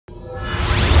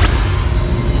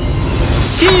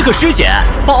七个师姐，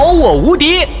保我无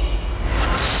敌。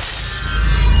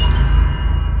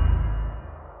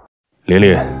琳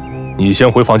琳，你先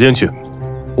回房间去，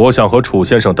我想和楚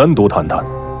先生单独谈谈。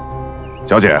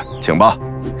小姐，请吧。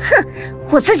哼，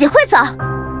我自己会走。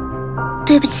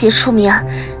对不起，楚明，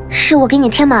是我给你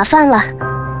添麻烦了。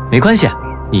没关系，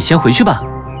你先回去吧。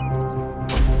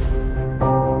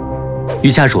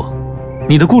于家主，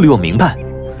你的顾虑我明白，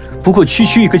不过区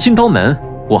区一个金刀门，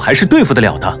我还是对付得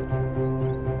了的。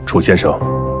楚先生，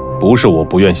不是我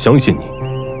不愿相信你，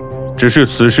只是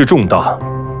此事重大，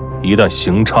一旦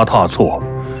行差踏错，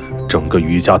整个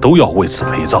于家都要为此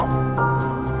陪葬。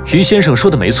于先生说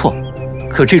的没错，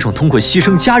可这种通过牺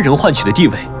牲家人换取的地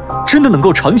位，真的能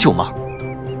够长久吗？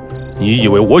你以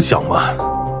为我想吗？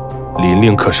琳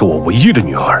琳可是我唯一的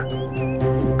女儿。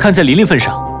看在琳琳份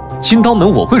上，金刀门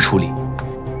我会处理。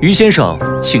于先生，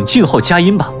请静候佳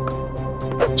音吧。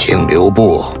请留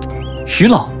步。于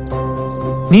老，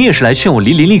你也是来劝我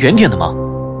离琳琳远点的吗？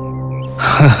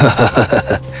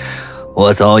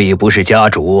我早已不是家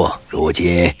主，如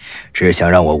今只想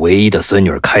让我唯一的孙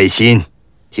女开心。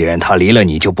既然她离了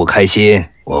你就不开心，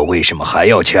我为什么还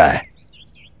要劝？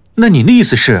那您的意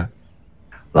思是？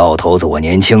老头子，我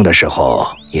年轻的时候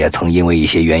也曾因为一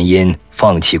些原因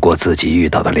放弃过自己遇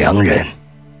到的良人。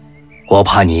我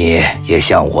怕你也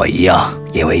像我一样，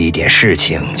因为一点事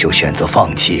情就选择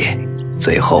放弃，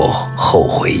最后后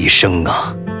悔一生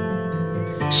啊！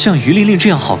像于琳琳这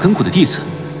样好根骨的弟子，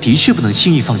的确不能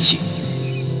轻易放弃。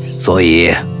所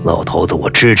以，老头子，我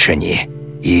支持你，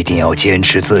一定要坚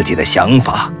持自己的想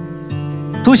法。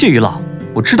多谢于老，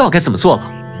我知道该怎么做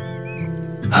了。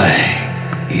唉，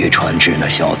于传志那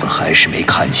小子还是没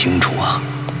看清楚啊！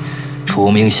楚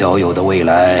明小友的未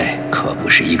来可不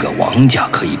是一个王家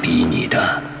可以比拟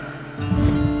的。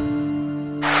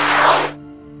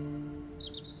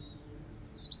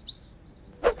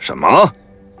什么？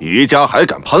于家还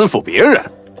敢攀附别人？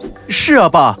是啊，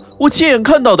爸，我亲眼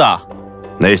看到的。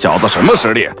那小子什么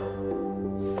实力？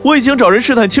我已经找人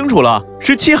试探清楚了，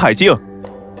是气海境。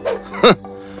哼，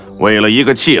为了一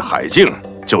个气海境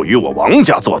就与我王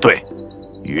家作对，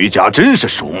于家真是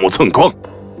鼠目寸光。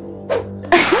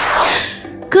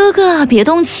哥哥别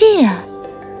动气，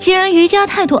既然于家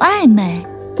态度暧昧，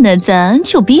那咱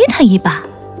就逼他一把，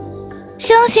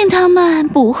相信他们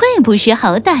不会不识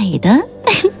好歹的。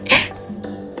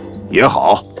也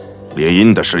好，联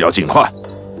姻的事要尽快，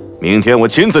明天我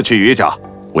亲自去于家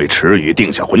为池宇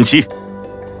定下婚期。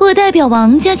我代表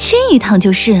王家去一趟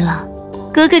就是了，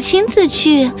哥哥亲自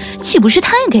去，岂不是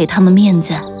太给他们面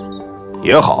子？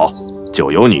也好，就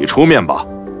由你出面吧。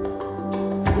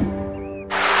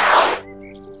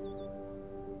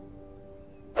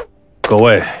各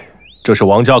位，这是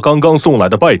王家刚刚送来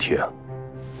的拜帖，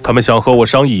他们想和我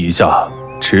商议一下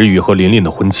池宇和琳琳的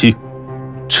婚期。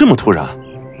这么突然？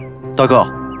大哥，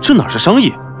这哪是商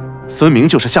议，分明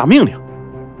就是下命令。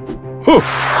哼，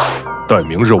待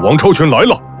明日王超群来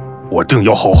了，我定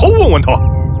要好好问问他。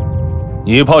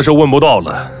你怕是问不到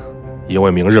了，因为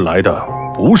明日来的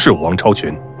不是王超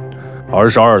群，而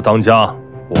是二当家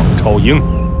王超英。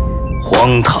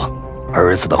荒唐！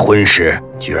儿子的婚事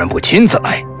居然不亲自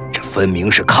来，这分明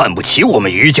是看不起我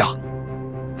们于家。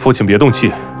父亲别动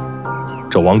气，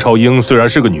这王超英虽然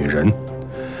是个女人，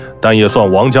但也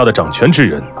算王家的掌权之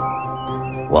人。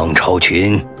王超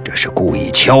群这是故意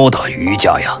敲打于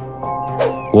家呀！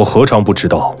我何尝不知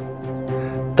道，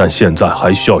但现在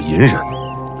还需要隐忍。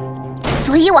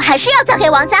所以我还是要嫁给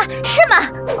王家，是吗？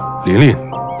琳琳，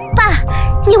爸，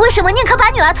你为什么宁可把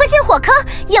女儿推进火坑，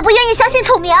也不愿意相信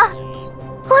楚明？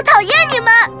我讨厌你们！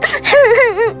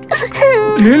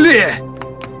琳琳，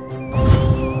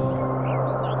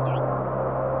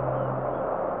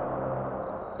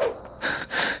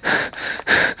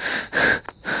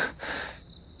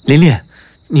琳琳，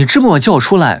你这么晚叫我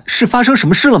出来，是发生什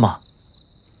么事了吗？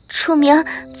楚明，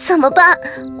怎么办？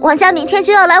王家明天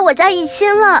就要来我家议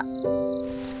亲了。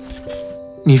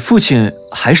你父亲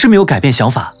还是没有改变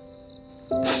想法？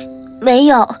没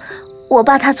有，我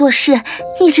爸他做事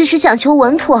一直只讲求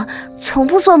稳妥，从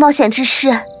不做冒险之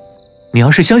事。你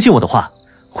要是相信我的话，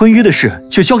婚约的事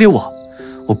就交给我，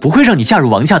我不会让你嫁入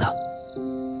王家的。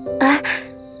哎，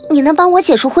你能帮我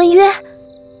解除婚约？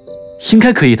应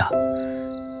该可以的，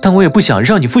但我也不想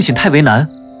让你父亲太为难。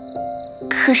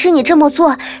可是你这么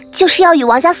做，就是要与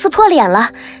王家撕破脸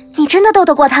了。你真的斗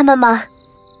得过他们吗？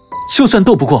就算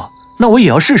斗不过，那我也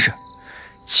要试试。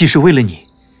既是为了你，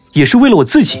也是为了我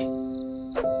自己。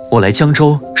我来江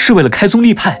州是为了开宗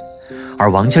立派，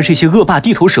而王家这些恶霸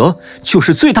地头蛇就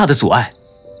是最大的阻碍。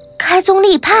开宗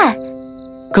立派？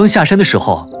刚下山的时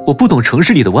候，我不懂城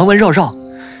市里的弯弯绕绕，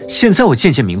现在我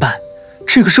渐渐明白，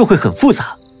这个社会很复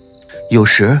杂。有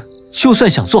时就算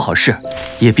想做好事，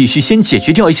也必须先解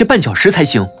决掉一些绊脚石才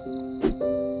行。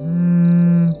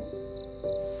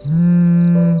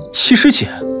七师姐，